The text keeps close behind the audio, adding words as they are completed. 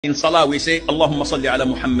In Salah we say Allahumma salli ala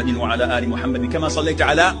Muhammadin wa ala ali Muhammadin kama sallaita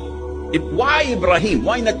ala. Why Ibrahim?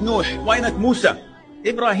 Why not Nuh? Why not Musa?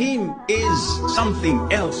 Ibrahim is something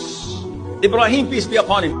else. Ibrahim, peace be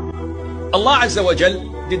upon him, Allah Azza wa Jal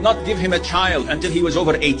did not give him a child until he was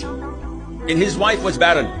over 80, and his wife was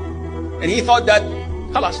barren, and he thought that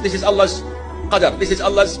khalas, this is Allah's qadar, this is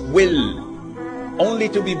Allah's will, only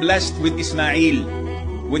to be blessed with Ismail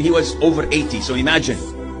when he was over 80. So imagine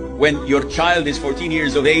when your child is 14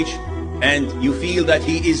 years of age and you feel that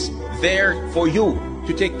he is there for you,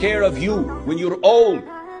 to take care of you when you're old,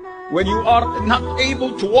 when you are not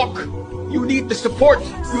able to walk, you need the support,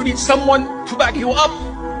 you need someone to back you up.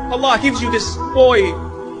 Allah gives you this boy,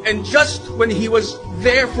 and just when he was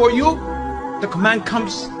there for you, the command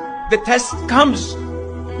comes, the test comes.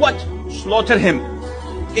 What? Slaughter him.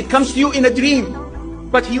 It comes to you in a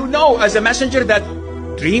dream, but you know as a messenger that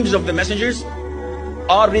dreams of the messengers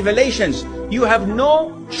are revelations. You have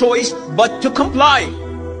no choice but to comply.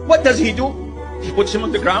 What does he do? He puts him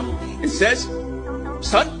on the ground and says,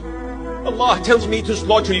 son, Allah tells me to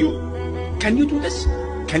slaughter you. Can you do this?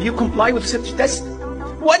 Can you comply with such test?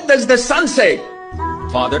 What does the son say?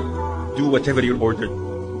 Father, do whatever you're ordered.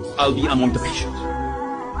 I'll be among the patient.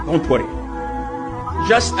 Don't worry.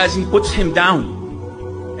 Just as he puts him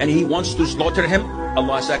down and he wants to slaughter him,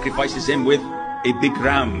 Allah sacrifices him with a big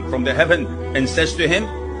ram from the heaven and says to him,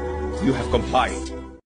 you have complied.